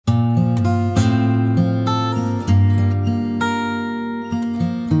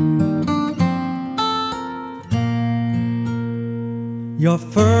Your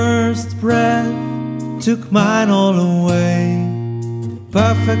first breath took mine all away,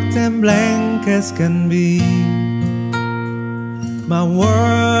 perfect and blank as can be. My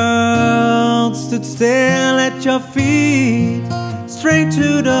world stood still at your feet, straight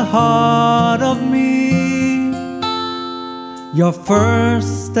to the heart of me. Your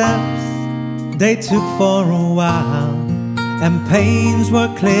first steps, they took for a while, and pains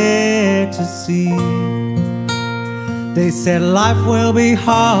were clear to see. They said life will be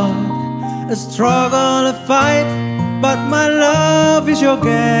hard, a struggle, a fight, but my love is your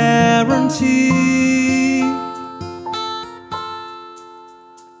guarantee.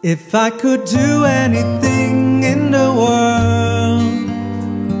 If I could do anything in the world,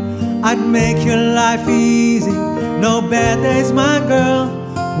 I'd make your life easy, no bad days, my girl.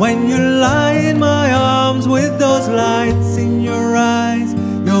 When you lie in my arms with those lights in your eyes,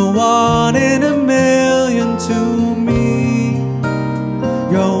 you're one in a million to me.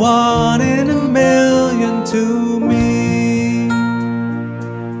 You're one in a million to me.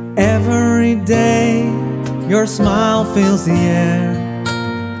 Every day your smile fills the air,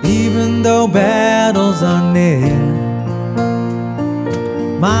 even though battles are near.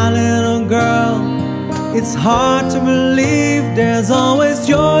 My little girl, it's hard to believe there's always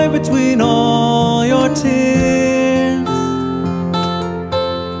joy between all your tears.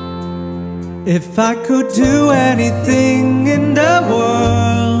 If I could do anything in the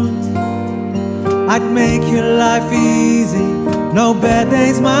world, I'd make your life easy, no bad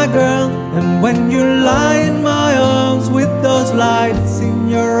days, my girl. And when you lie in my arms with those lights in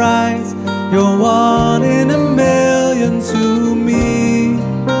your eyes, you're one in a million to me.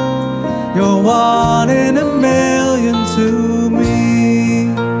 You're one in a million to me.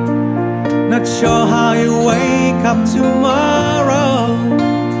 Not sure how you wake up tomorrow,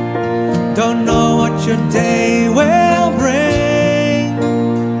 don't know what your day will bring.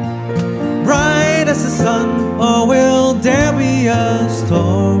 Bright as the sun, or will there be a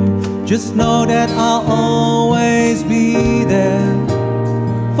storm? Just know that I'll always be there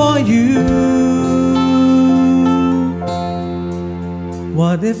for you.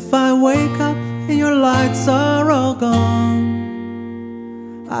 What if I wake up and your lights are all gone?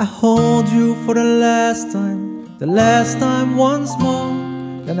 I hold you for the last time once more.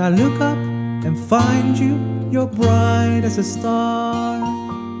 Then I look up and find you, you're bright as a star.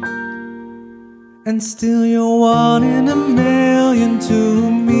 And still you're one in a million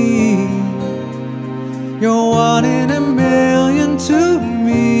to me.